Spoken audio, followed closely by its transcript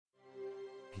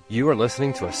You are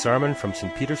listening to a sermon from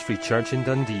St. Peter's Free Church in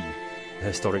Dundee, the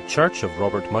historic church of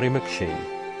Robert Murray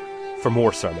McCheyne. For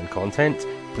more sermon content,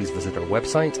 please visit our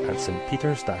website at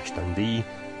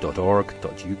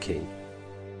stpeters-dundee.org.uk.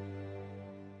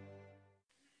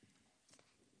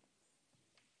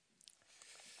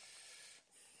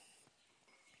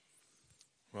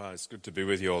 Well, it's good to be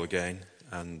with you all again,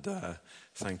 and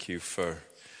thank you for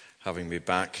having me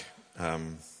back.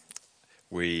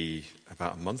 We,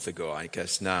 about a month ago, I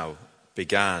guess now,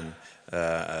 began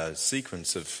a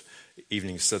sequence of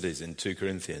evening studies in 2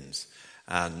 Corinthians.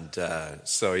 And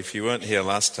so if you weren't here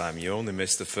last time, you only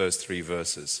missed the first two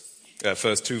verses.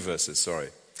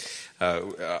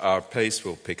 Our pace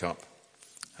will pick up.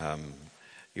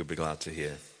 You'll be glad to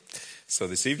hear. So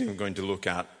this evening we're going to look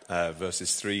at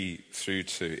verses 3 through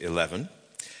to 11.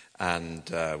 And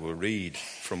we'll read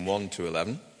from 1 to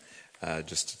 11,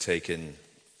 just to take in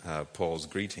Paul's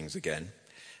greetings again,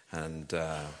 and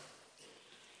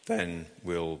then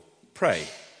we'll pray.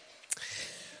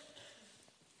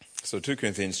 So 2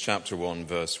 Corinthians chapter 1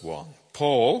 verse 1.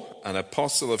 Paul, an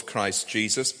apostle of Christ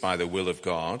Jesus by the will of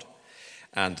God,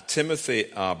 and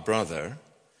Timothy our brother,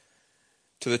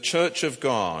 to the church of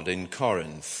God in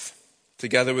Corinth,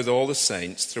 together with all the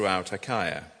saints throughout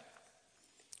Achaia.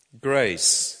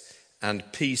 Grace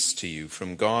and peace to you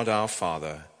from God our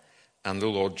Father and the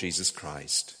Lord Jesus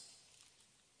Christ.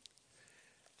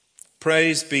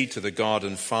 Praise be to the God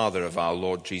and Father of our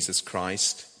Lord Jesus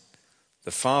Christ,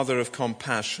 the Father of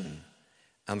compassion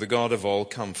and the God of all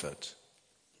comfort,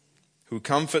 who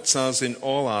comforts us in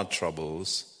all our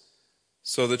troubles,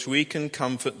 so that we can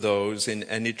comfort those in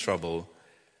any trouble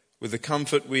with the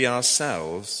comfort we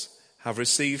ourselves have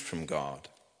received from God.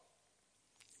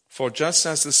 For just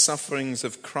as the sufferings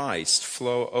of Christ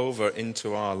flow over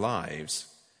into our lives,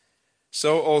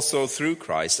 so also through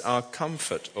Christ our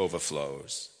comfort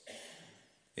overflows.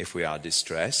 If we are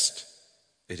distressed,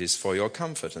 it is for your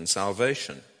comfort and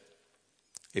salvation.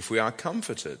 If we are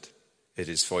comforted, it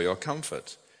is for your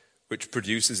comfort, which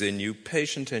produces in you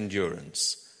patient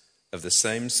endurance of the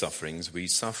same sufferings we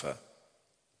suffer.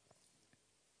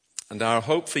 And our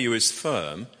hope for you is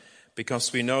firm,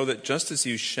 because we know that just as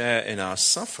you share in our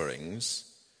sufferings,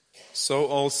 so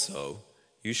also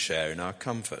you share in our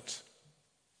comfort.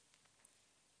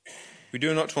 We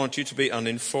do not want you to be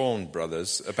uninformed,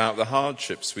 brothers, about the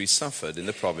hardships we suffered in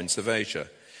the province of Asia.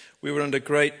 We were under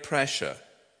great pressure,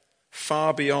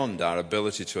 far beyond our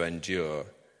ability to endure,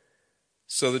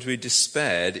 so that we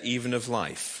despaired even of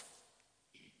life.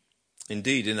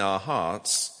 Indeed, in our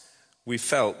hearts, we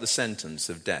felt the sentence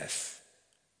of death.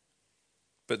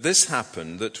 But this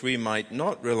happened that we might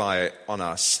not rely on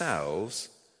ourselves,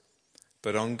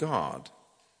 but on God,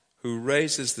 who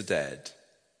raises the dead.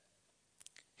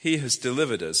 He has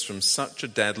delivered us from such a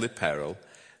deadly peril,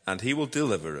 and he will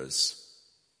deliver us.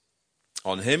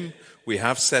 On him we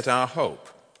have set our hope,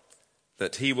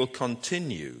 that he will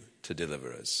continue to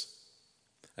deliver us,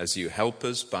 as you help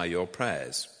us by your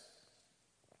prayers.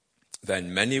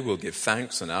 Then many will give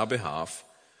thanks on our behalf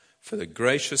for the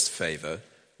gracious favor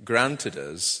granted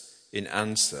us in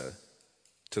answer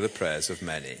to the prayers of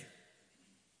many.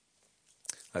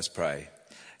 Let's pray.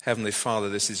 Heavenly Father,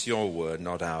 this is your word,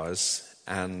 not ours.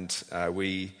 And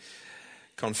we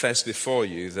confess before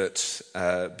you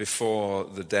that before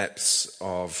the depths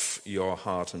of your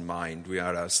heart and mind, we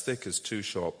are as thick as 2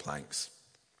 short planks.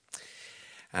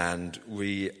 And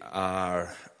we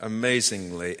are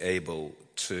amazingly able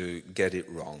to get it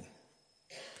wrong,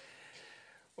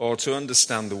 or to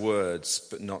understand the words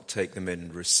but not take them in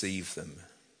and receive them.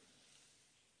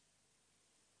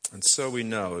 And so we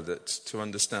know that to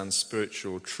understand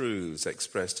spiritual truths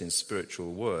expressed in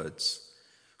spiritual words,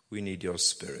 we need your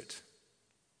Spirit.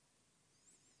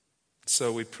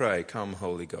 So we pray, come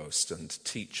Holy Ghost, and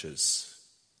teach us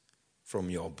from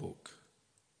your book.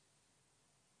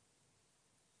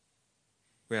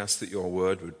 We ask that your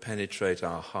word would penetrate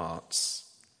our hearts.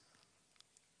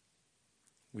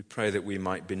 We pray that we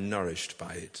might be nourished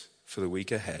by it for the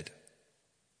week ahead.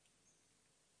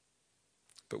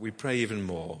 But we pray even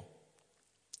more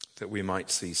that we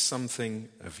might see something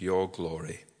of your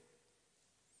glory,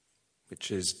 which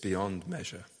is beyond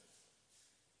measure.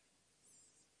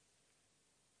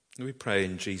 We pray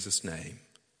in Jesus' name.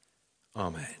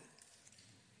 Amen.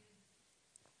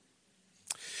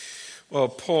 Well,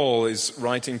 Paul is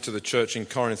writing to the church in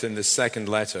Corinth in this second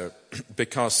letter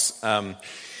because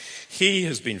he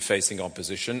has been facing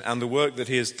opposition, and the work that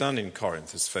he has done in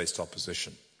Corinth has faced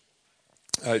opposition.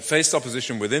 It faced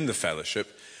opposition within the fellowship,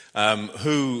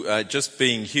 who, just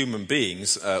being human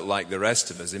beings like the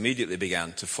rest of us, immediately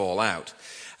began to fall out.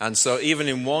 And so even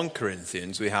in 1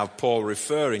 Corinthians, we have Paul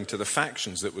referring to the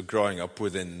factions that were growing up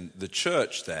within the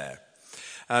church there.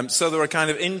 So there were kind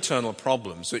of internal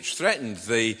problems which threatened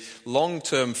the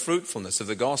long-term fruitfulness of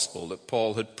the gospel that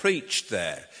Paul had preached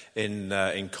there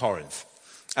in Corinth,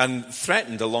 and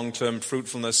threatened the long-term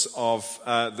fruitfulness of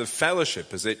the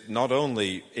fellowship, as it not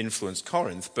only influenced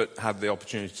Corinth, but had the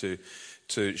opportunity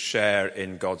to share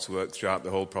in God's work throughout the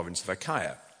whole province of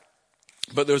Achaia.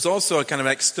 But there was also a kind of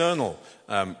external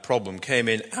problem came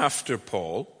in after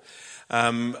Paul,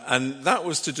 and that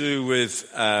was to do with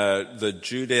the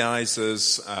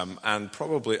Judaizers and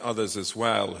probably others as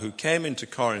well, who came into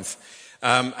Corinth,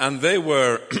 and they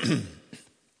were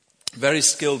very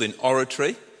skilled in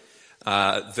oratory.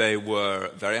 They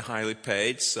were very highly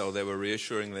paid, so they were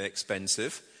reassuringly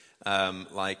expensive,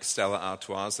 like Stella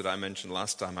Artois that I mentioned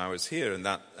last time I was here, and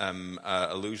that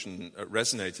allusion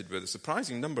resonated with a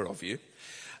surprising number of you.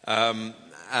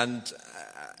 And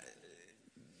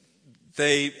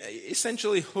they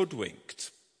essentially hoodwinked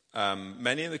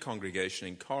many in the congregation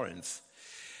in Corinth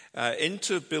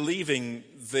into believing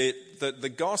that the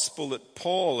gospel that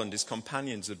Paul and his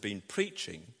companions had been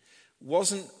preaching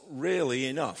wasn't really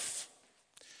enough.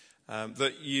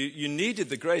 That you needed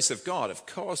the grace of God. Of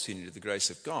course you needed the grace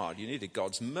of God. You needed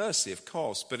God's mercy, of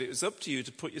course, but it was up to you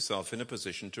to put yourself in a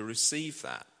position to receive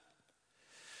that.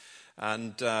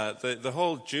 And the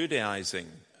whole Judaizing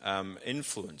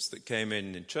influence that came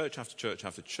in church after church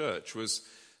after church was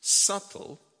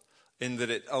subtle in that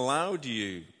it allowed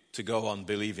you to go on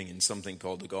believing in something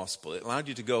called the gospel. It allowed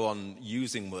you to go on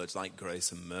using words like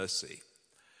grace and mercy.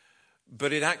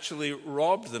 But it actually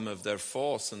robbed them of their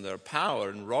force and their power,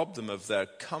 and robbed them of their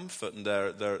comfort and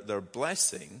their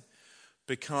blessing,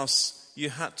 because you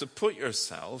had to put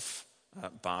yourself,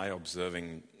 by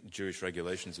observing Jewish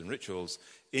regulations and rituals,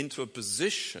 into a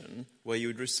position where you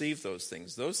would receive those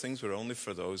things. Those things were only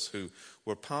for those who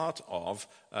were part of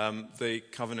the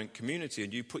covenant community,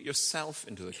 and you put yourself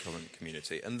into the covenant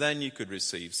community, and then you could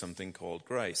receive something called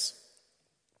grace.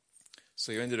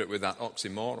 So you ended up with that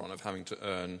oxymoron of having to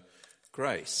earn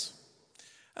grace.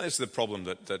 And this is the problem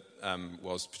that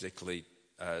was particularly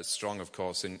strong, of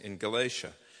course, in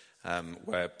Galatia,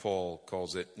 where Paul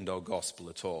calls it no gospel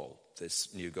at all,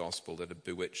 this new gospel that had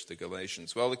bewitched the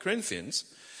Galatians. Well, the Corinthians,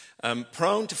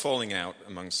 prone to falling out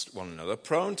amongst one another,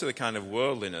 prone to the kind of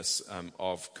worldliness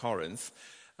of Corinth,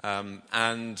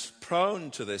 and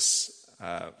prone to this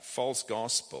false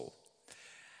gospel,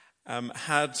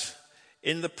 had,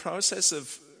 in the process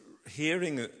of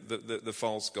hearing the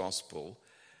false gospel,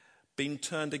 been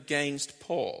turned against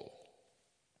Paul.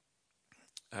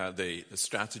 The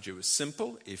strategy was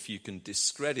simple. If you can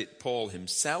discredit Paul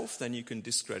himself, then you can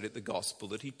discredit the gospel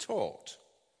that he taught.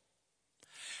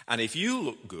 And if you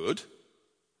look good,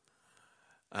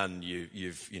 and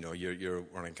you're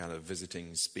one of kind of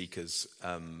visiting speakers.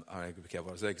 I have to be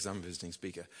careful what I say because I'm a visiting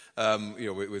speaker.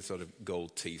 With sort of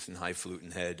gold teeth and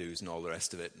highfalutin hairdos and all the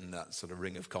rest of it, and that sort of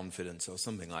ring of confidence or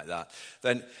something like that.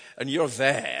 Then, and you're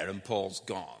there, and Paul's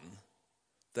gone.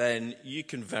 Then you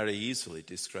can very easily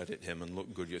discredit him and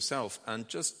look good yourself, and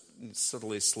just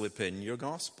subtly slip in your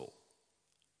gospel.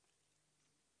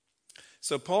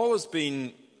 So Paul has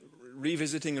been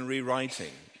revisiting and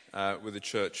rewriting with the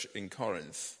church in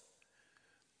Corinth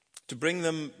to bring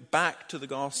them back to the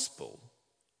gospel.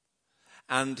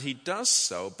 And he does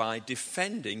so by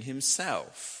defending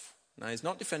himself. Now, he's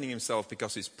not defending himself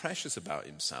because he's precious about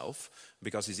himself,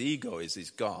 because his ego is his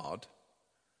God.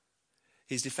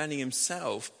 He's defending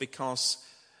himself because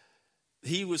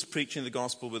he was preaching the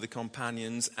gospel with the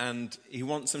companions, and he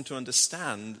wants them to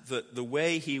understand that the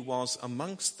way he was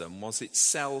amongst them was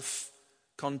itself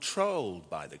controlled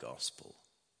by the gospel.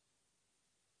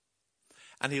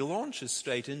 And he launches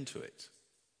straight into it.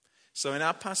 So in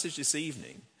our passage this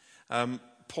evening,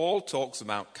 Paul talks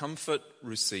about comfort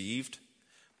received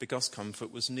because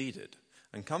comfort was needed.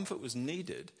 And comfort was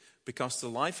needed because the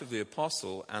life of the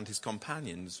apostle and his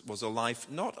companions was a life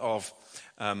not of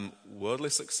worldly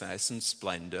success and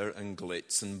splendor and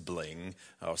glitz and bling,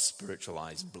 or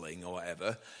spiritualized bling or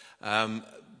whatever.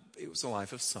 It was a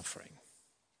life of suffering.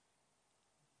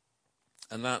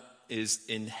 And that is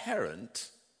inherent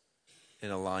in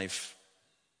a life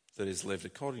that is lived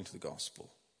according to the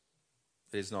gospel.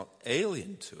 It is not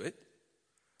alien to it,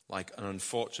 like an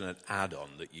unfortunate add-on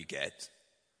that you get.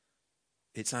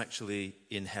 It's actually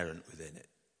inherent within it.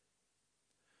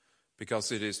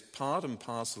 Because it is part and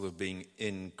parcel of being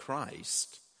in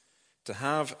Christ to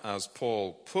have, as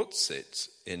Paul puts it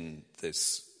in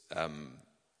this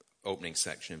opening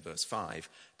section in verse 5,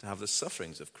 to have the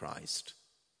sufferings of Christ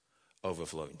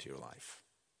overflow into your life.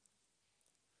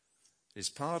 It is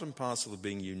part and parcel of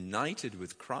being united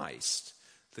with Christ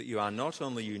that you are not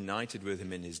only united with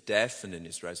him in his death and in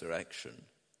his resurrection,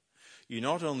 you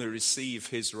not only receive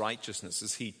his righteousness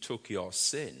as he took your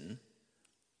sin,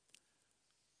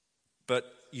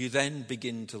 but you then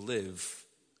begin to live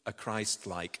a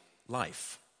Christ-like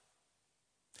life.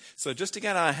 So just to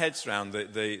get our heads around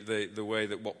the way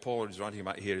that what Paul is writing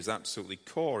about here is absolutely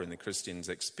core in the Christian's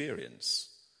experience.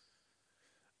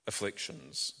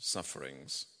 Afflictions,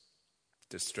 sufferings,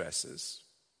 distresses,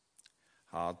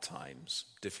 hard times,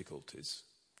 difficulties,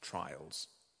 trials.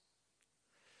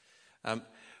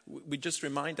 We just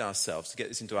remind ourselves to get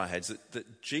this into our heads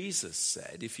that Jesus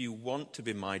said, if you want to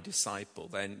be my disciple,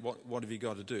 then what have you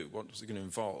got to do? What is it going to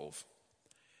involve?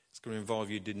 It's going to involve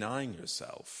you denying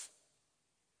yourself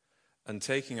and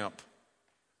taking up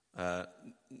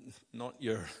not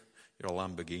your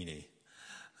Lamborghini,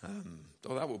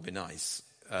 though that would be nice,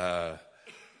 but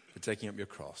taking up your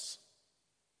cross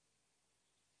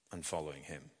and following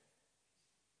him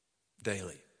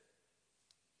daily,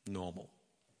 normal,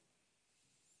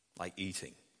 like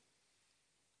eating.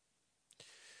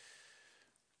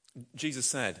 Jesus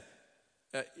said,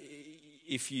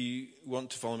 if you want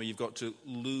to follow me, you've got to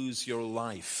lose your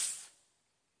life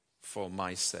for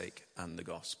my sake and the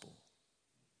gospel.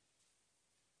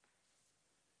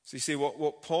 So you see,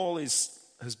 what Paul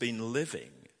has been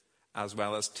living as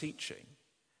well as teaching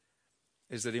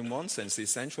is that in one sense, the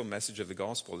essential message of the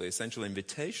gospel, the essential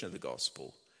invitation of the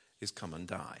gospel is come and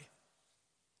die.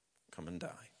 Come and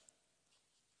die.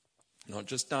 Not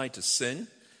just die to sin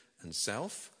and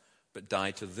self, but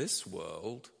die to this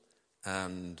world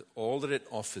and all that it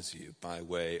offers you by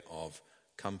way of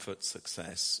comfort,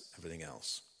 success, everything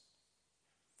else.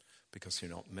 Because you're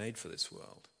not made for this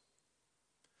world.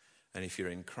 And if you're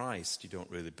in Christ, you don't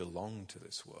really belong to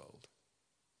this world.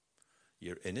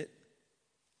 You're in it,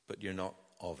 but you're not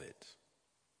of it.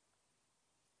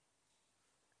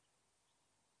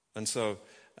 And so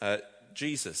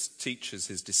Jesus teaches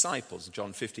his disciples,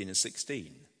 John 15 and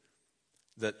 16,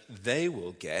 that they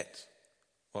will get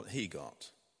what he got.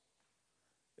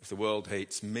 If the world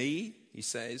hates me, he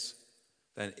says,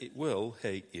 then it will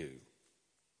hate you.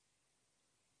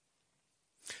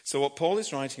 So what Paul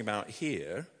is writing about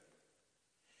here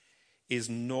is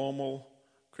normal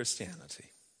Christianity.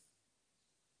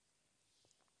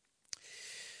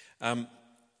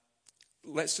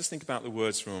 Let's just think about the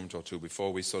words for a moment or two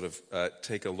before we sort of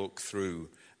take a look through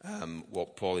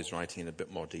what Paul is writing in a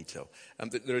bit more detail.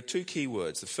 There are two key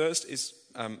words. The first is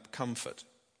comfort,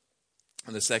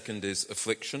 and the second is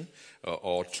affliction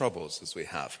or troubles, as we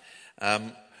have.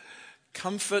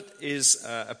 Comfort is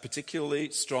a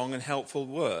particularly strong and helpful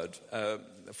word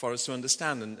for us to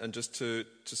understand and just to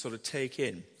sort of take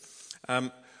in.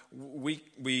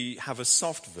 We have a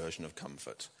soft version of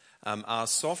comfort. Our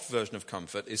soft version of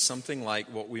comfort is something like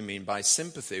what we mean by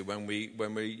sympathy when we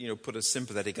put a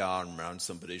sympathetic arm around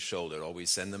somebody's shoulder, or we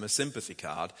send them a sympathy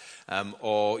card,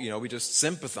 or we just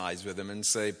sympathize with them and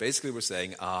say, basically we're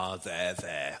saying, they're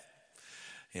there.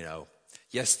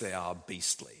 Yes, they are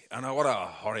beastly. And what a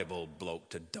horrible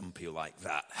bloke to dump you like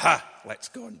that. Ha! Let's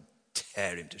go and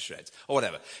tear him to shreds. Or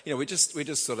whatever. We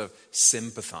just sort of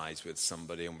sympathize with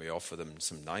somebody and we offer them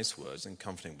some nice words and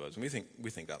comforting words. And we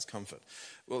think that's comfort.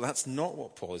 Well, that's not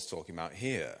what Paul is talking about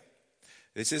here.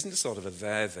 This isn't a sort of a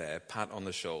there, pat on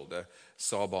the shoulder,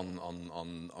 sob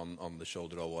on the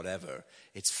shoulder or whatever.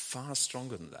 It's far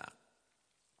stronger than that.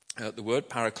 The word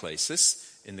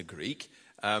paraklesis in the Greek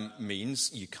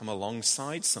means you come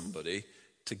alongside somebody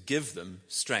to give them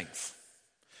strength.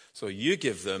 So you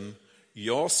give them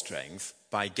your strength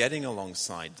by getting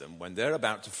alongside them when they're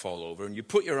about to fall over, and you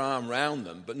put your arm around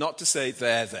them, but not to say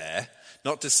they're there,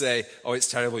 not to say, oh, it's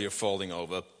terrible, you're falling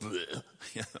over,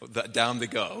 down they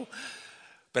go,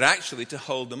 but actually to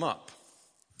hold them up.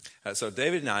 So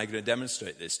David and I are going to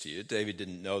demonstrate this to you. David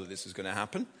didn't know that this was going to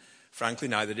happen. Frankly,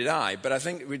 neither did I. But I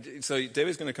think, so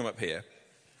David's going to come up here.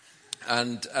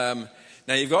 And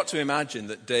now you've got to imagine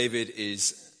that David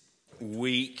is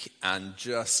weak and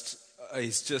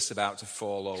he's just about to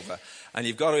fall over. And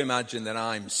you've got to imagine that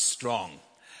I'm strong.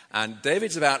 And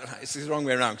David's it's the wrong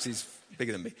way around because he's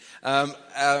bigger than me.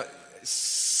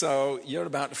 So you're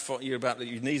about to fall, your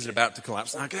knees are about to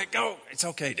collapse. And I go, it's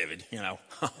okay, David,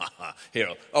 Here,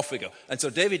 off we go. And so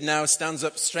David now stands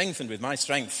up strengthened with my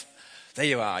strength. There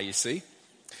you are, you see.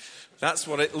 That's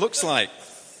what it looks like.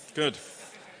 Good.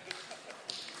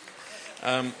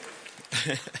 That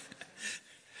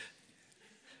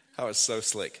was so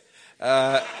slick.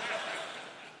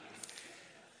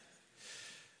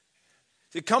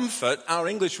 The comfort, our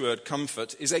English word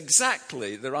comfort, is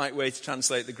exactly the right way to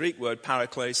translate the Greek word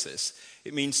paraklesis.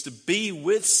 It means to be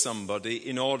with somebody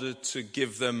in order to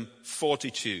give them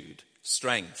fortitude,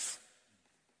 strength.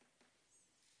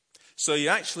 So you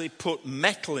actually put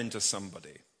metal into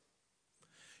somebody.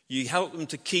 You help them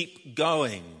to keep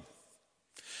going.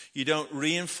 You don't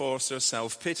reinforce their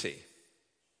self-pity.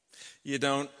 You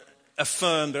don't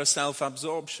affirm their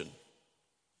self-absorption.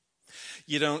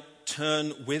 You don't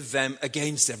turn with them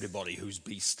against everybody who's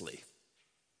beastly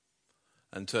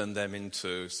and turn them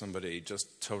into somebody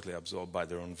just totally absorbed by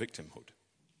their own victimhood.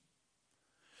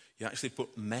 You actually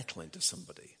put metal into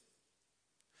somebody.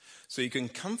 So you can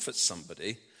comfort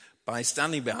somebody by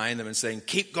standing behind them and saying,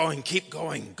 keep going,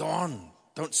 go on.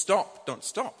 Don't stop.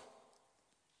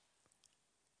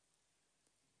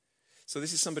 So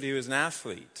this is somebody who is an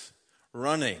athlete,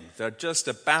 running. They're just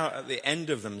about at the end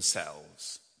of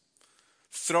themselves.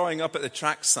 Throwing up at the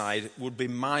trackside would be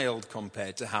mild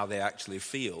compared to how they actually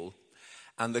feel.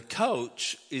 And the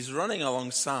coach is running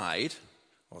alongside,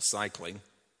 or cycling,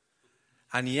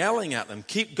 and yelling at them,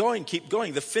 keep going.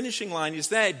 The finishing line is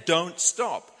there, don't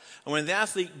stop. And when the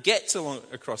athlete gets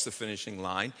across the finishing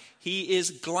line, he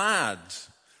is glad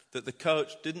that the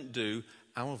coach didn't do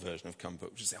our version of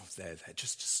comfort, which is, there,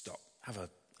 just stop. Have a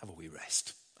wee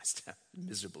rest. It's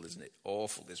miserable, isn't it?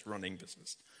 Awful, this running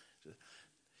business.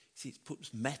 See, it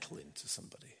puts metal into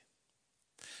somebody.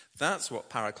 That's what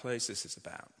paraklesis is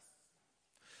about.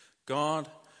 God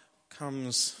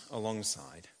comes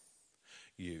alongside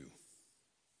you.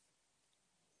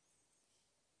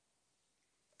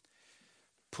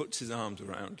 Puts his arms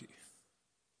around you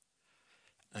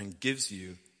and gives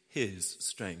you his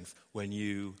strength when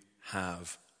you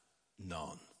have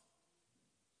none.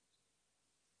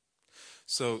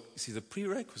 So, you see, the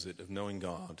prerequisite of knowing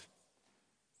God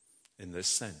in this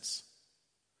sense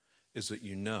is that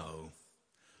you know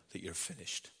that you're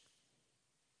finished.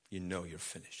 You know you're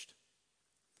finished.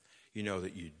 You know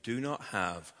that you do not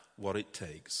have what it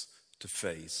takes to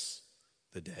face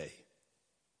the day.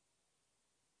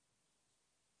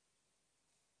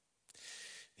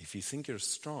 If you think you're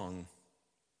strong,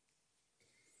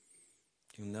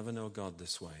 you'll never know God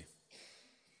this way.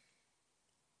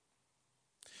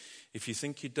 If you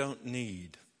think you don't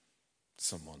need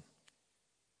someone,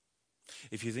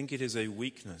 if you think it is a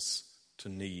weakness to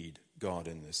need God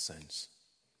in this sense,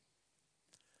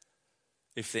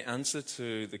 if the answer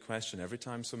to the question every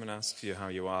time someone asks you how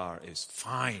you are is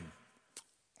fine,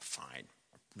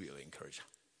 really encourage,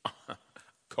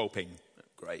 coping,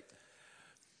 great,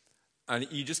 and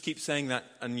you just keep saying that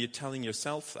and you're telling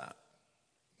yourself that,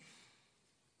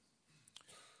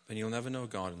 then you'll never know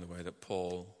God in the way that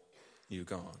Paul knew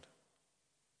God.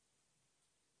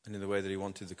 And in the way that he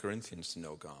wanted the Corinthians to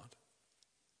know God.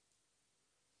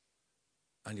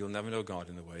 And you'll never know God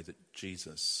in the way that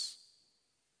Jesus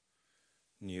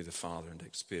knew the Father and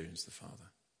experienced the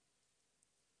Father.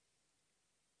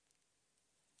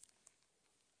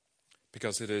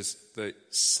 Because it is the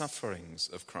sufferings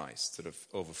of Christ that have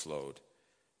overflowed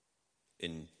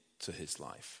into his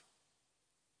life.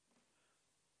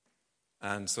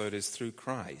 And so it is through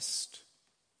Christ,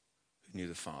 who knew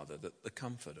the Father, that the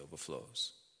comfort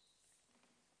overflows.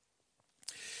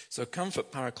 So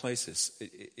comfort, paraklesis,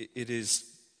 it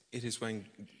is when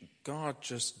God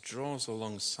just draws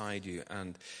alongside you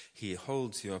and he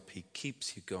holds you up, he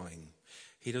keeps you going.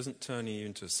 He doesn't turn you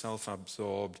into a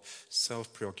self-absorbed,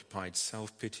 self-preoccupied,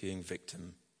 self-pitying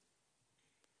victim.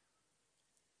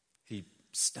 He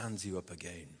stands you up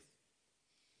again.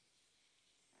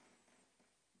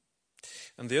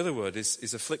 And the other word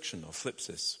is affliction or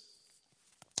thlipsis.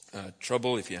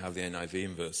 Trouble, if you have the NIV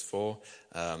in verse 4,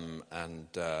 and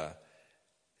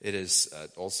it is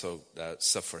also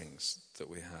sufferings that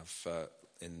we have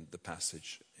in the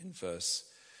passage in verse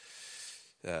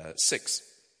 6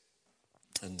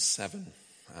 and 7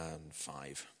 and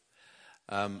 5.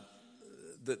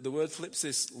 The word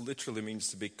thlipsis literally means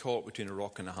to be caught between a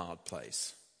rock and a hard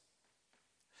place.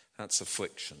 That's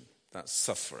affliction. That's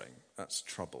suffering. That's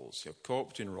troubles. You're caught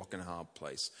between a rock and a hard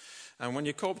place. And when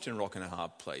you're caught between a rock and a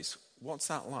hard place, what's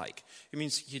that like? It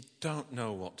means you don't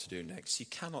know what to do next. You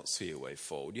cannot see a way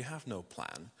forward. You have no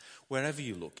plan. Wherever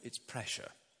you look, it's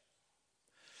pressure.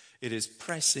 It is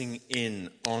pressing in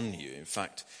on you. In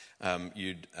fact,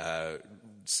 you'd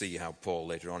see how Paul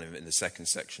later on in the second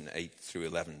section, 8 through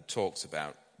 11, talks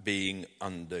about being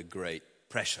under great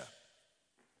pressure.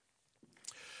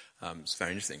 It's very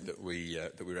interesting that we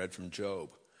read from Job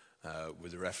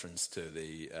with a reference to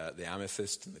the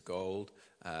amethyst and the gold.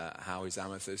 How is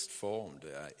amethyst formed?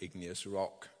 Igneous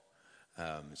rock.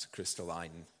 It's a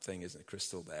crystalline thing, isn't it?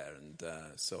 Crystal there. And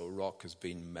so rock has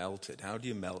been melted. How do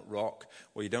you melt rock?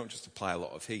 Well, you don't just apply a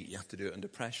lot of heat. You have to do it under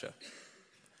pressure.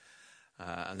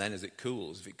 And then as it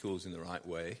cools, if it cools in the right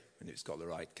way, and it's got the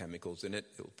right chemicals in it,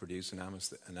 it'll produce an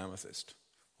amethyst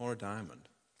or a diamond.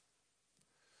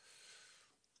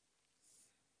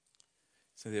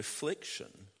 So the affliction,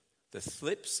 the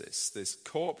thlipsis, this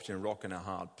caught between rock and a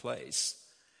hard place,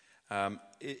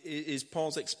 is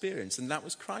Paul's experience, and that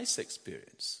was Christ's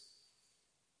experience.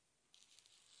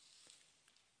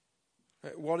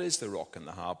 What is the rock and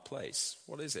the hard place?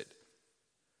 What is it?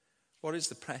 What is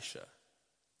the pressure?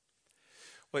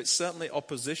 Well, it's certainly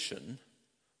opposition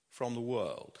from the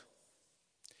world.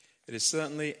 It is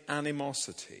certainly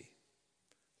animosity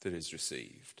that is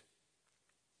received.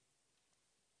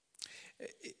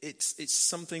 It's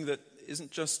something that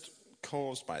isn't just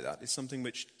caused by that. It's something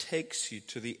which takes you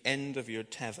to the end of your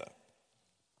tether.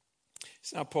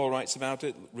 So now Paul writes about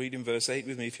it. Read in verse 8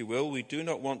 with me, if you will. We do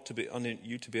not want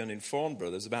you to be uninformed,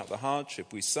 brothers, about the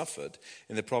hardship we suffered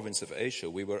in the province of Asia.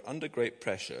 We were under great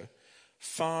pressure,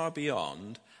 far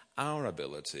beyond our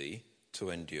ability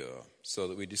to endure, so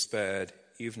that we despaired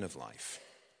even of life.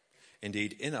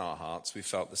 Indeed, in our hearts we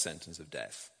felt the sentence of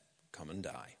death. Come and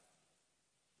die.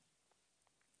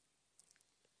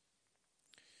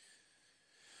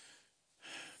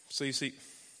 So you see,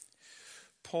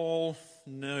 Paul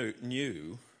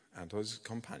knew, and his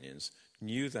companions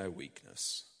knew their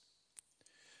weakness.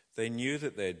 They knew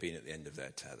that they had been at the end of their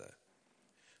tether.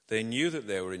 They knew that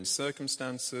they were in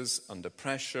circumstances, under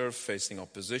pressure, facing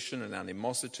opposition and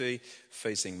animosity,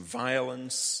 facing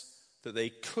violence, that they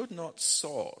could not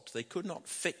sort. They could not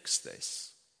fix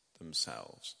this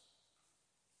themselves.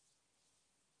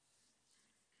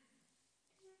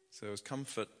 So there was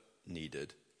comfort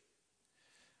needed.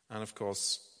 And of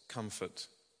course, comfort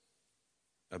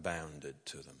abounded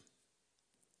to them.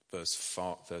 Verse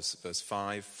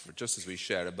 5, for just as we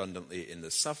share abundantly in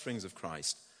the sufferings of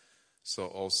Christ, so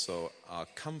also our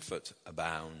comfort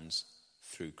abounds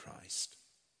through Christ.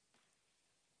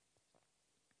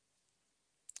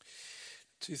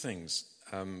 Two things.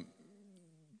 The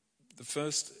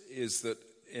first is that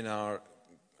in our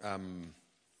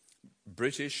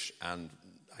British and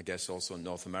I guess also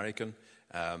North American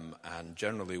and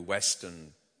generally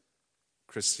Western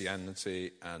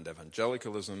Christianity and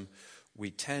evangelicalism,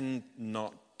 we tend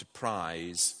not to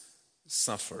prize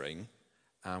suffering,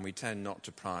 and we tend not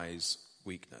to prize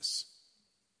weakness.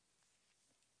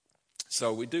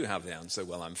 So we do have the answer,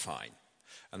 well, I'm fine.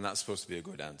 And that's supposed to be a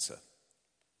good answer.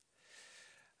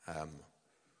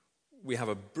 We have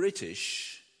a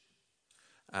British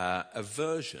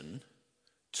aversion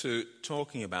to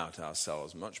talking about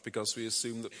ourselves much, because we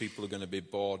assume that people are going to be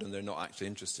bored and they're not actually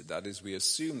interested. That is, we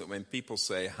assume that when people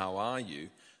say, how are you,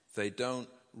 they don't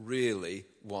really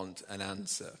want an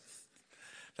answer.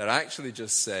 They're actually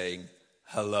just saying,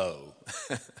 hello.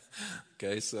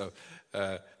 Okay, so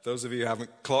those of you who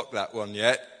haven't clocked that one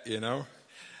yet, you know.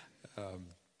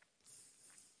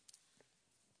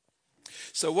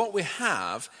 So what we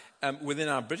have within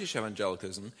our British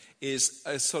evangelicalism is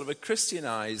a sort of a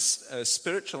Christianized,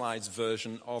 spiritualized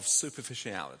version of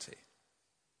superficiality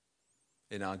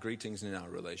in our greetings and in our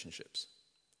relationships.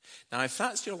 Now, if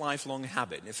that's your lifelong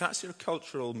habit, if that's your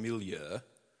cultural milieu,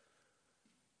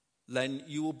 then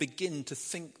you will begin to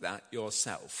think that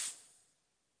yourself.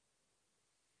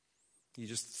 You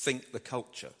just think the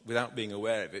culture without being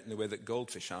aware of it in the way that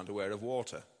goldfish aren't aware of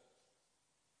water.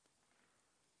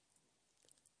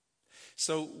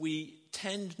 So we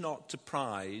tend not to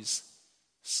prize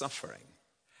suffering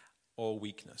or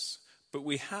weakness. But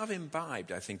we have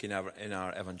imbibed, I think, in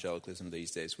our evangelicalism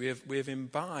these days, we have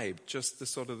imbibed just the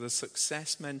sort of the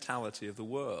success mentality of the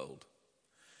world.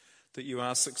 That you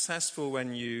are successful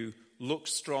when you look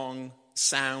strong,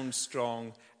 sound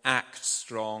strong, act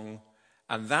strong,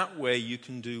 and that way you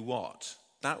can do what?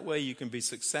 That way you can be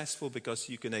successful because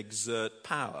you can exert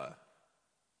power.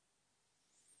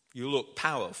 You look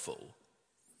powerful.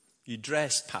 You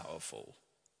dress powerful.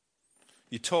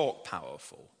 You talk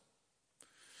powerful.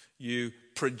 You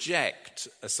project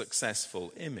a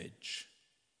successful image.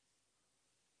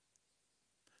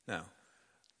 Now,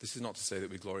 this is not to say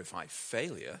that we glorify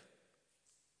failure.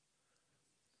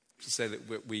 To say that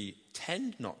what we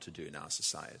tend not to do in our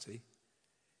society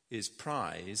is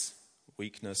prize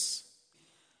weakness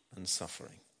and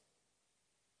suffering.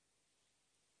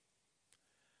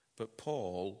 But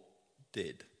Paul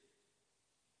did.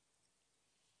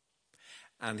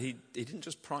 And he didn't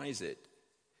just prize it.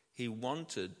 He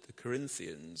wanted the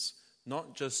Corinthians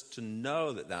not just to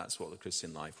know that that's what the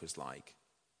Christian life was like,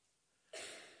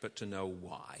 but to know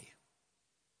why.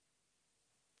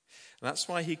 And that's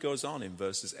why he goes on in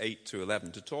verses 8 to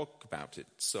 11 to talk about it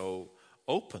so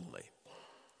openly.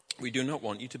 We do not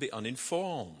want you to be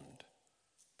uninformed,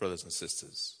 brothers and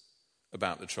sisters,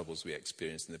 about the troubles we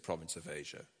experience in the province of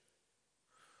Asia.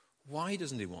 Why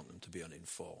doesn't he want them to be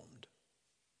uninformed?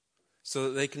 So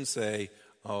that they can say,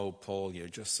 oh, Paul, you're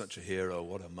just such a hero,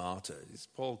 what a martyr. Is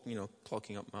Paul,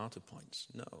 clocking up martyr points?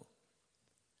 No.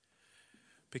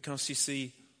 Because, you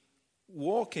see,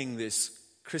 walking this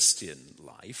Christian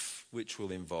life, which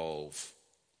will involve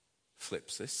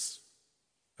phlipsis,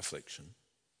 affliction,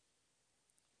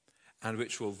 and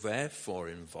which will therefore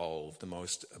involve the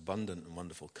most abundant and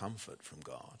wonderful comfort from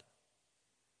God,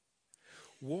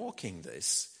 walking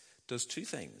this does two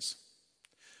things.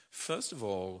 First of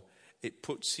all, it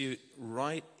puts you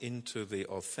right into the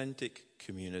authentic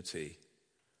community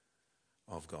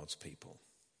of God's people.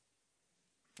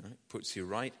 It puts you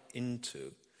right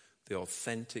into the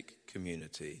authentic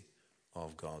community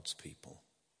of God's people.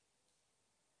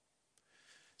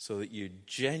 So that you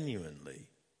genuinely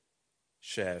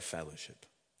share fellowship.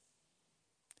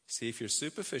 See, if you're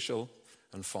superficial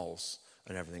and false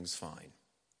and everything's fine,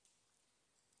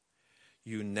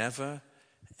 you never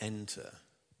enter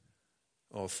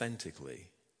authentically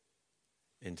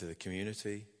into the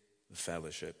community, the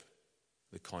fellowship,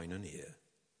 the koinonia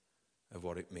of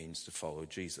what it means to follow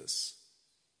Jesus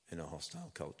in a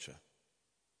hostile culture.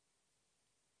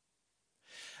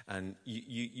 And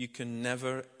you can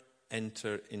never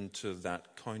enter into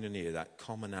that koinonia, that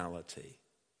commonality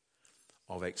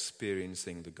of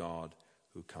experiencing the God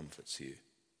who comforts you,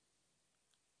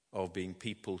 of being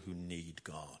people who need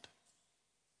God.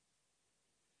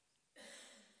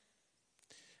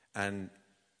 And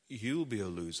you'll be a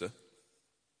loser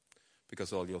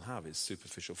because all you'll have is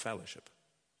superficial fellowship.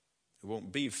 It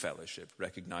won't be fellowship,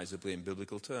 recognizably in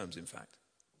biblical terms, in fact.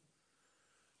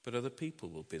 But other people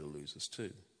will be the losers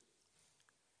too.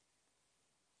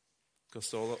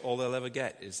 Because all they'll ever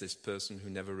get is this person who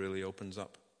never really opens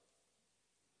up.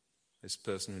 This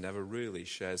person who never really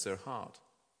shares their heart.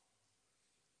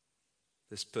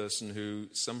 This person who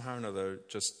somehow or another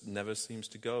just never seems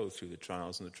to go through the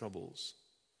trials and the troubles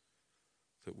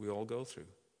that we all go through.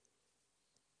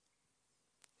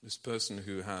 This person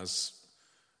who has,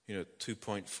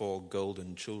 2.4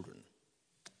 golden children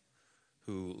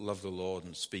who love the Lord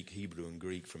and speak Hebrew and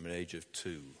Greek from an age of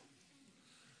 2.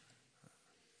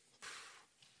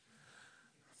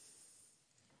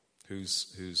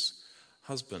 Whose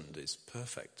husband is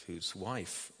perfect, whose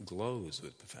wife glows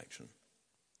with perfection,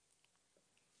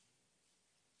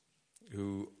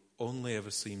 who only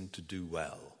ever seem to do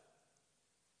well.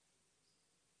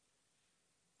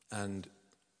 And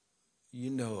you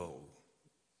know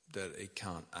that it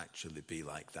can't actually be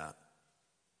like that.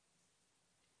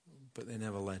 But they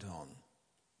never let on.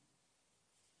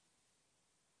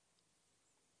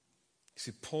 You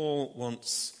see, Paul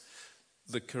wants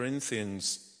the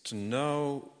Corinthians to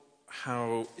know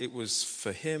how it was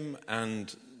for him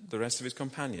and the rest of his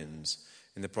companions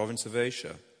in the province of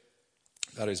Asia.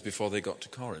 That is, before they got to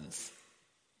Corinth.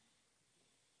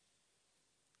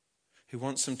 He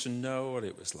wants them to know what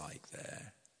it was like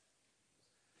there,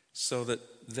 so that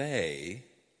they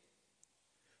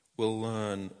will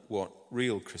learn what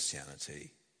real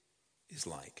Christianity is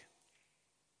like.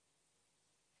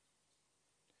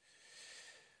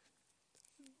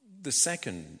 The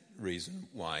second reason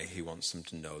why he wants them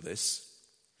to know this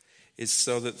is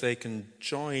so that they can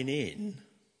join in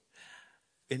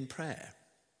prayer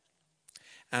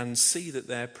and see that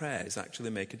their prayers actually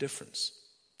make a difference,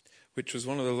 which was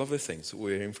one of the lovely things that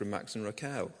we were hearing from Max and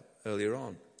Raquel earlier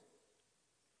on.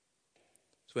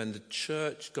 So when the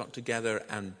church got together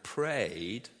and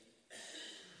prayed,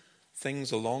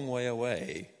 things a long way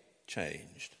away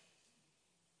changed.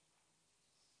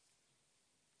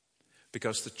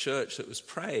 Because the church that was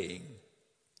praying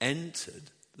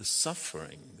entered the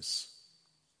sufferings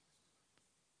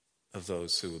of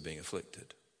those who were being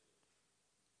afflicted.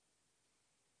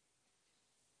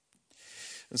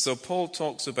 And so Paul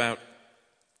talks about,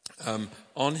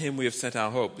 on him we have set our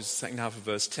hope. This is the second half of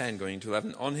verse 10 going into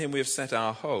 11. On him we have set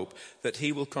our hope that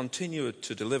he will continue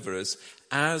to deliver us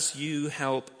as you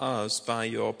help us by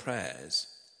your prayers.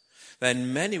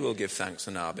 Then many will give thanks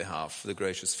on our behalf for the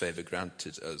gracious favor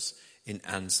granted us in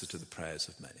answer to the prayers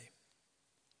of many.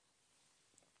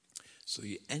 So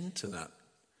you enter that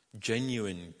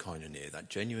genuine koinonia, that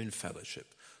genuine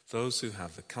fellowship, those who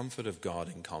have the comfort of God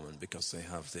in common because they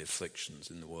have the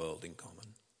afflictions in the world in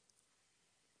common.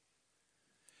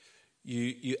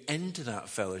 You enter that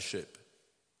fellowship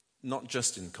not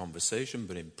just in conversation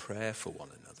but in prayer for one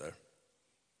another.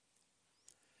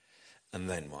 And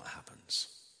then what happens?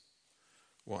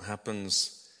 What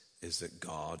happens is that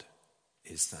God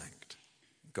is thanked.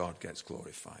 God gets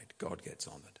glorified. God gets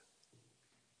honored.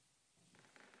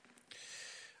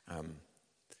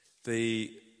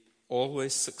 The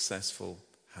always successful,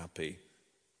 happy,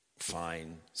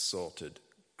 fine, sorted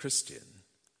Christian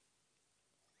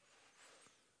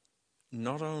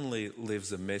not only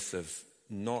lives a myth of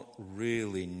not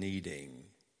really needing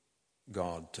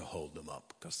God to hold them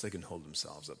up, because they can hold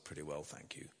themselves up pretty well,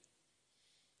 thank you.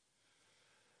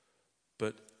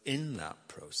 But in that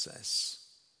process,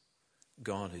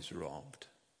 God is robbed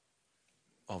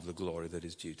of the glory that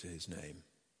is due to his name.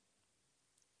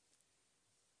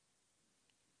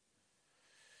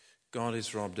 God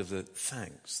is robbed of the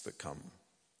thanks that come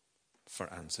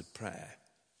for answered prayer.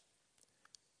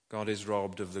 God is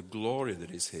robbed of the glory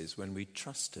that is his when we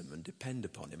trust him and depend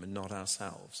upon him and not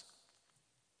ourselves.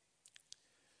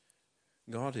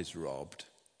 God is robbed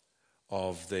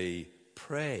of the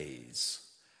praise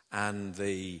and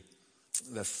the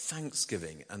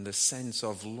thanksgiving and the sense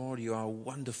of, Lord, you are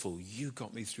wonderful. You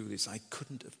got me through this. I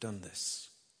couldn't have done this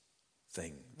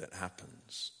thing that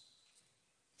happens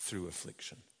through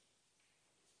affliction.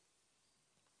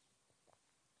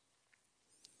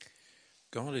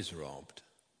 God is robbed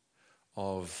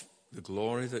of the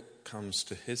glory that comes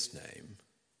to his name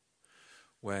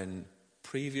when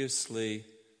previously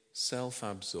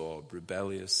self-absorbed,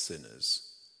 rebellious sinners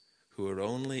who are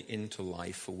only into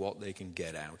life for what they can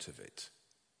get out of it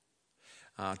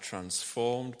are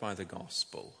transformed by the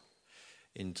gospel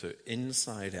into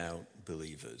inside-out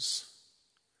believers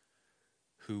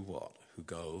who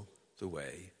go the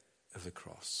way of the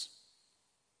cross.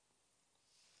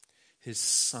 His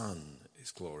Son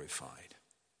is glorified.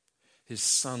 His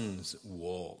Son's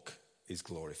walk is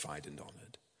glorified and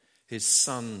honored. His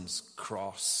Son's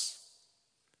cross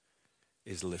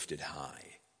is lifted high.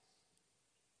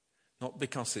 Not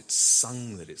because it's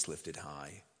sung that it's lifted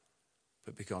high,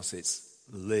 but because it's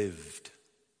lived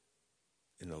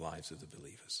in the lives of the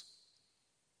believers.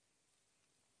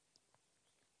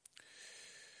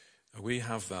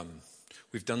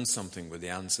 We've done something with the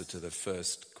answer to the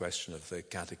first question of the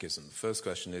catechism. The first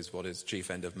question is, what is the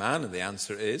chief end of man? And the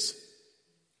answer is...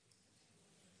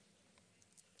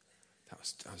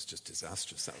 That was just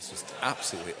disastrous. That was just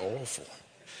absolutely awful.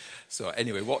 So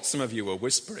anyway, what some of you were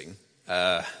whispering,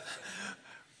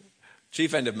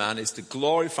 chief end of man is to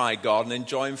glorify God and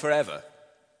enjoy him forever.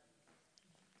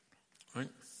 Right?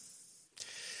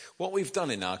 What we've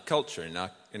done in our culture,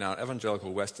 in our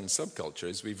evangelical Western subculture,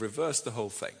 is we've reversed the whole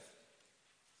thing.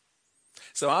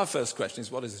 So our first question is,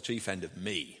 what is the chief end of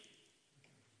me?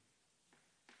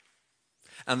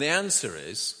 And the answer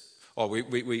is, we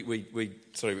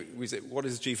say, what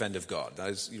is the chief end of God? That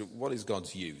is, what is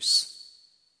God's use?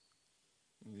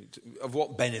 Of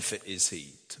what benefit is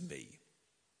he to me?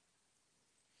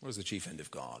 What is the chief end of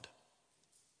God?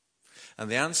 And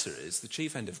the answer is, the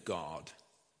chief end of God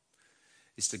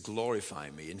is to glorify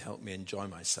me and help me enjoy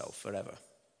myself forever.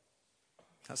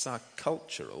 That's our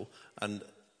cultural and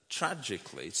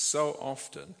tragically, so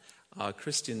often, our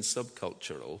Christian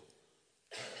subcultural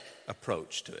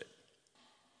approach to it.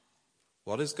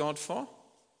 What is God for?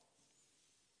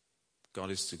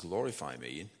 God is to glorify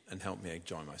me and help me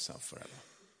enjoy myself forever.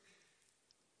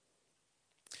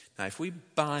 Now, if we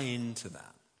buy into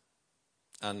that,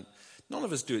 and none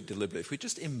of us do it deliberately, if we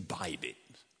just imbibe it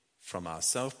from our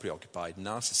self-preoccupied,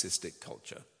 narcissistic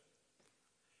culture,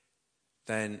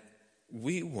 then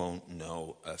we won't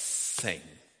know a thing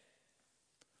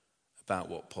about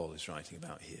what Paul is writing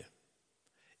about here.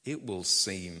 It will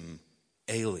seem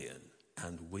alien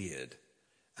and weird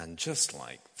and just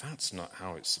like, that's not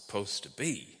how it's supposed to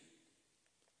be.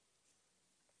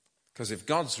 Because if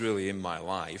God's really in my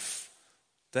life,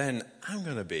 then I'm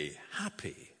going to be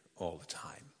happy all the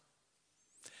time.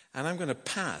 And I'm going to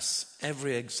pass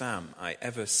every exam I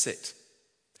ever sit.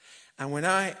 And when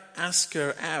I ask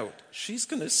her out, she's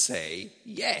going to say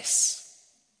yes.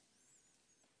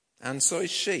 And so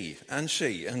is she,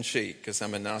 because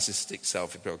I'm a narcissistic,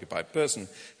 self-preoccupied person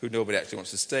who nobody actually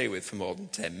wants to stay with for more than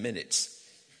 10 minutes.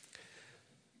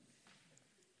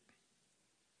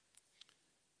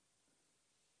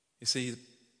 You see,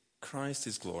 Christ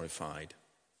is glorified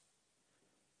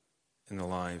in the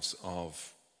lives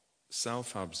of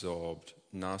self-absorbed,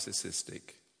 narcissistic,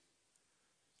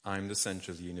 I'm the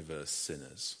center of the universe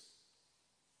sinners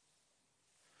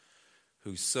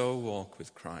who so walk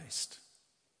with Christ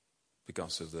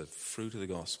because of the fruit of the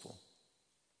gospel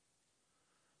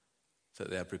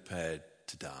that they are prepared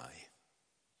to die.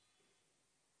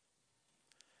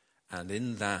 And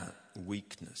in that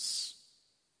weakness,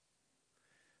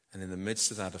 and in the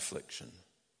midst of that affliction,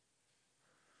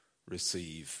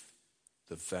 receive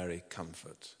the very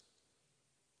comfort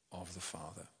of the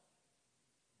Father.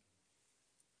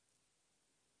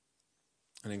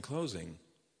 And in closing,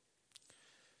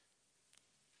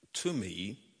 to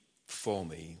me, for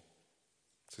me,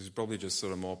 this is probably just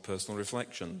sort of more personal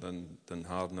reflection than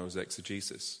hard-nosed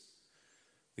exegesis.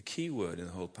 The key word in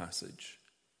the whole passage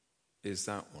is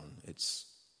that one. It's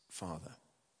Father.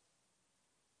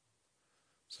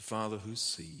 It's a Father who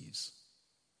sees,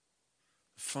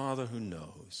 a Father who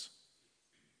knows,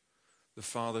 the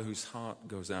Father whose heart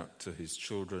goes out to his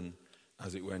children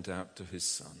as it went out to his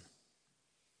Son.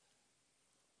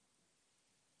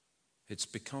 It's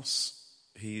because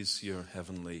he's your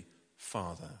heavenly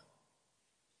Father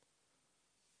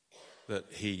that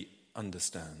he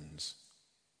understands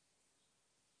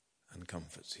and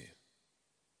comforts you.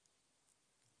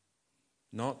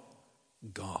 Not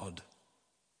God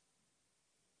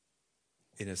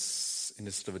in a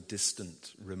sort of a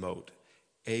distant, remote,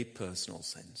 a-personal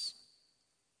sense,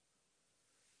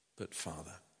 but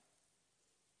Father.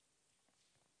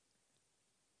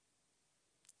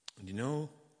 And you know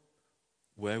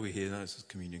where we hear that? This is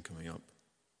communion coming up.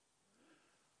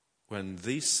 When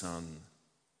the Son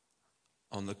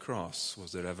on the cross,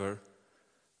 was there ever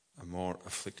a more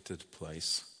afflicted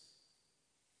place,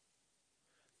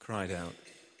 cried out,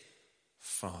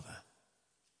 Father,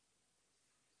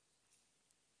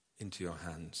 into your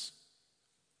hands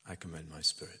I commend my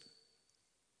spirit.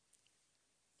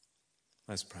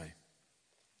 Let's pray.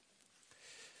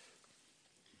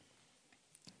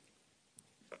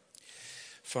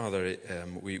 Father,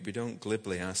 we don't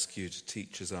glibly ask you to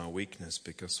teach us our weakness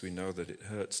because we know that it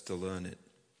hurts to learn it.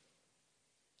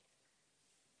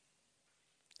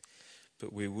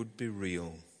 But we would be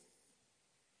real.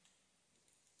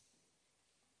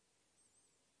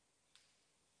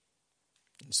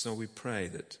 And so we pray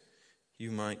that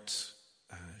you might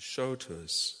show to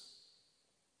us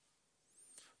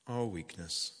our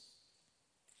weakness.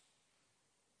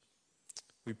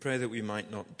 We pray that we might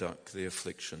not duck the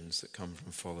afflictions that come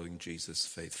from following Jesus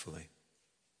faithfully.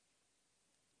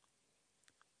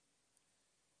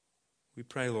 We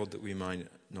pray, Lord, that we might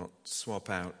not swap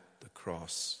out the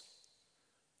cross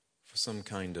for some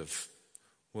kind of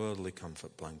worldly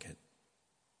comfort blanket.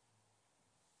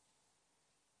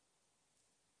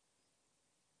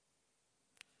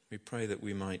 We pray that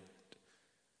we might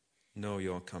know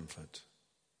your comfort.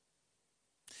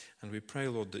 And we pray,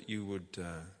 Lord, that you would,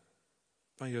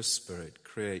 by your Spirit,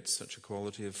 create such a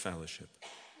quality of fellowship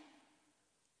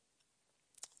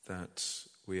that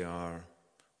we are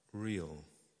real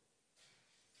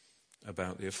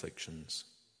about the afflictions,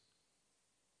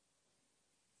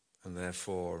 and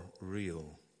therefore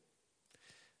real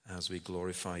as we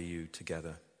glorify you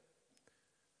together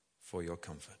for your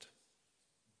comfort.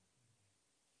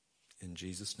 In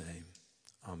Jesus' name,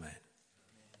 amen.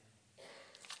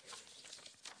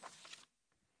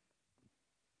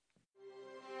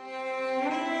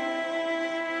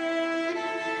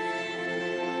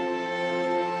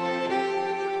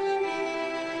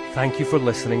 Thank you for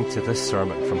listening to this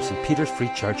sermon from St. Peter's Free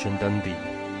Church in Dundee.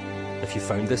 If you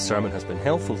found this sermon has been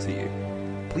helpful to you,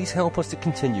 please help us to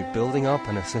continue building up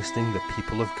and assisting the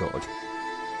people of God.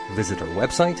 Visit our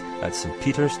website at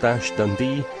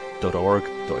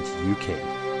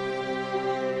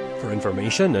stpeters-dundee.org.uk. For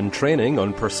information and training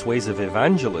on persuasive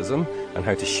evangelism and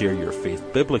how to share your faith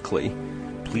biblically,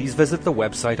 please visit the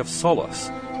website of Solas,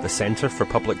 the Centre for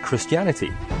Public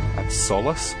Christianity, at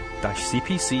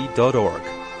solas-cpc.org.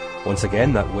 Once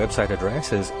again, that website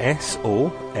address is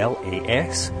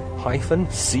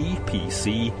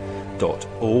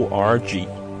solas-cpc.org.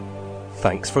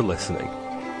 Thanks for listening.